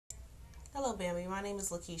Hello, Bambi. My name is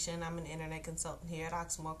Lakeisha, and I'm an internet consultant here at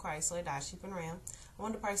Oxmoor, Chrysler, Dodge Ram. I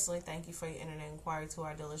want to personally thank you for your internet inquiry to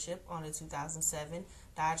our dealership on the 2007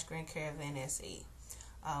 Dodge Caravan SE.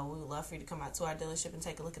 We would love for you to come out to our dealership and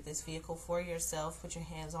take a look at this vehicle for yourself, put your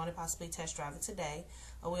hands on it, possibly test drive it today.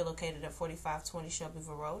 We're located at 4520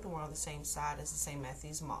 Shelbyville Road, and we're on the same side as the St.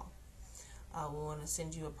 Matthews Mall. We want to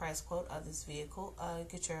send you a price quote of this vehicle,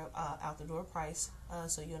 get your out-the-door price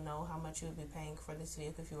so you'll know how much you would be paying for this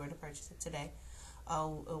vehicle if you were to purchase it today.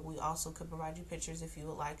 We also could provide you pictures if you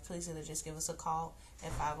would like. Please either just give us a call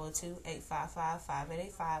at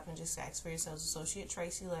 502-855-5885 and just ask for your sales associate,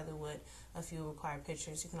 Tracy Leatherwood, if you require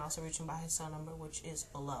pictures. You can also reach him by his cell number, which is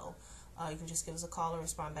below. You can just give us a call or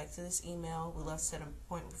respond back to this email. We'd love to set an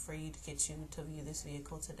appointment for you to get you to view this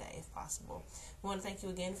vehicle today if possible. We want to thank you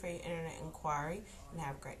again for your internet inquiry and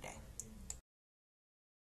have a great day.